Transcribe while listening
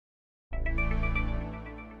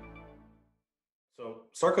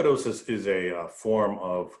Sarcoidosis is a form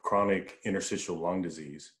of chronic interstitial lung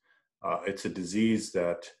disease. It's a disease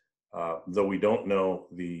that, though we don't know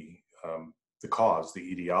the cause, the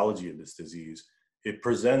etiology of this disease, it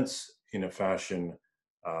presents in a fashion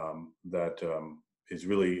that is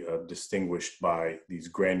really distinguished by these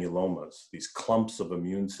granulomas, these clumps of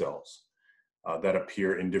immune cells that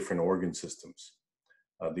appear in different organ systems.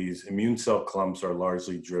 These immune cell clumps are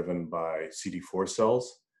largely driven by CD4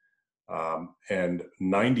 cells, and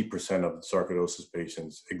 90% of sarcoidosis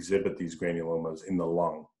patients exhibit these granulomas in the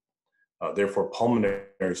lung. Therefore, pulmonary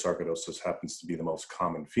sarcoidosis happens to be the most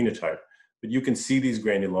common phenotype. But you can see these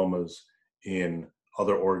granulomas in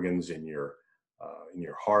other organs, in your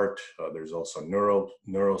heart. There's also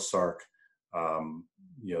neurosarc.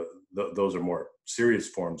 Those are more serious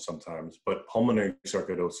forms sometimes. But pulmonary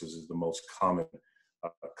sarcoidosis is the most common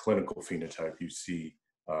clinical phenotype you see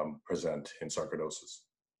present in sarcoidosis.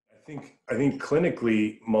 I think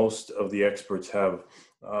clinically, most of the experts have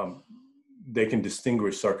they can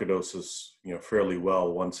distinguish sarcoidosis, fairly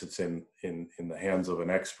well once it's in the hands of an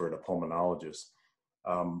expert, a pulmonologist.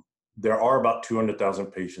 There are about 200,000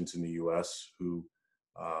 patients in the U.S. who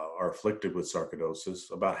are afflicted with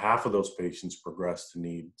sarcoidosis. About half of those patients progress to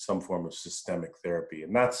need some form of systemic therapy,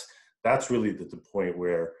 and that's really the point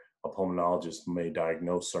where a pulmonologist may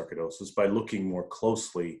diagnose sarcoidosis by looking more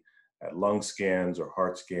closely at lung scans or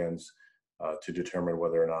heart scans to determine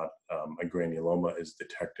whether or not a granuloma is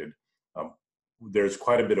detected. There's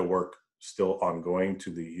quite a bit of work still ongoing to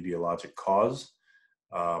the etiologic cause,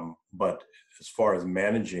 but as far as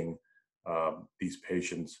managing these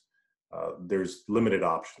patients, there's limited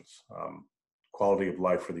options. Quality of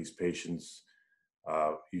life for these patients,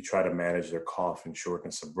 you try to manage their cough and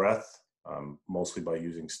shortness of breath, mostly by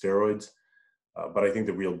using steroids. But I think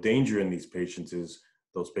the real danger in these patients is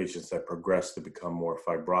those patients that progress to become more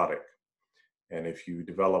fibrotic. And if you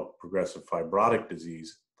develop progressive fibrotic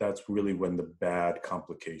disease, that's really when the bad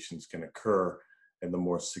complications can occur and the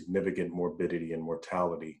more significant morbidity and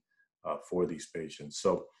mortality for these patients.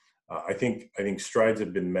 So I think strides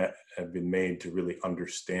have been made to really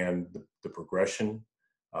understand the progression,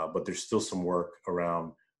 but there's still some work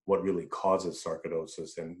around what really causes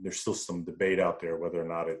sarcoidosis, and there's still some debate out there whether or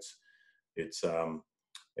not it's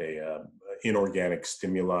inorganic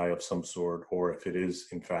stimuli of some sort, or if it is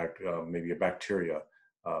in fact maybe a bacteria.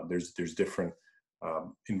 There's different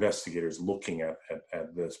investigators looking at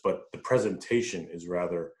this, but the presentation is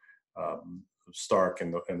rather stark,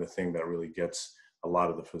 and the thing that really gets a lot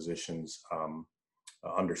of the physicians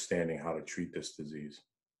understanding how to treat this disease.